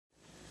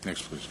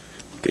Next, please.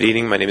 Good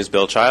evening. My name is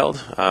Bill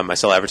Child. I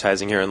sell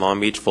advertising here in Long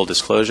Beach. Full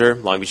disclosure,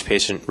 Long Beach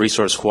Patient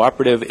Resource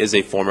Cooperative is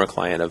a former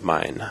client of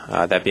mine.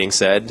 That being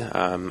said,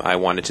 I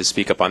wanted to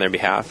speak up on their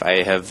behalf.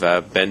 I have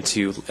been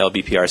to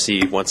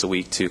LBPRC once a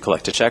week to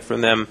collect a check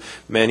from them.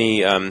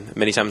 Many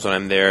times when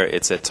I'm there,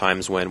 it's at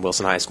times when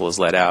Wilson High School is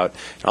let out.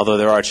 Although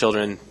there are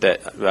children,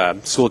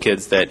 that school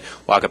kids that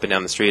walk up and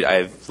down the street,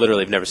 I've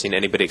literally never seen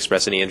anybody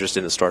express any interest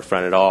in the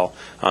storefront at all.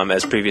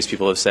 As previous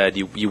people have said,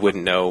 you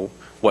wouldn't know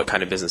what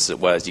kind of business it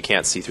was. You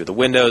can't see through the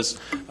windows.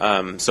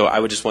 So I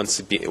would just once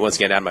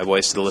again add my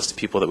voice to the list of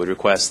people that would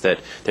request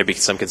that there be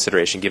some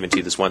consideration given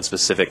to this one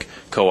specific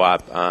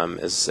co-op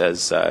as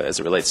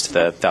it relates to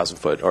the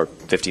 1,000-foot or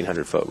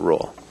 1,500-foot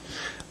rule.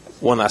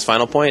 One last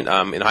final point.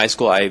 In high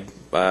school,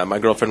 my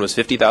girlfriend was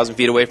 50,000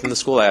 feet away from the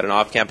school. I had an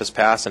off-campus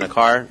pass in a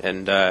car,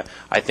 and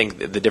I think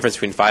the difference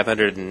between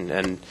 500 and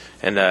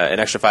an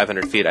extra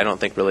 500 feet, I don't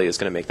think really is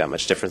going to make that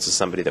much difference to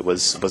somebody that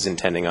was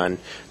intending on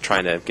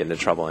trying to get into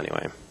trouble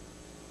anyway.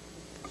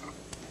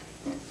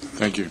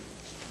 Thank you.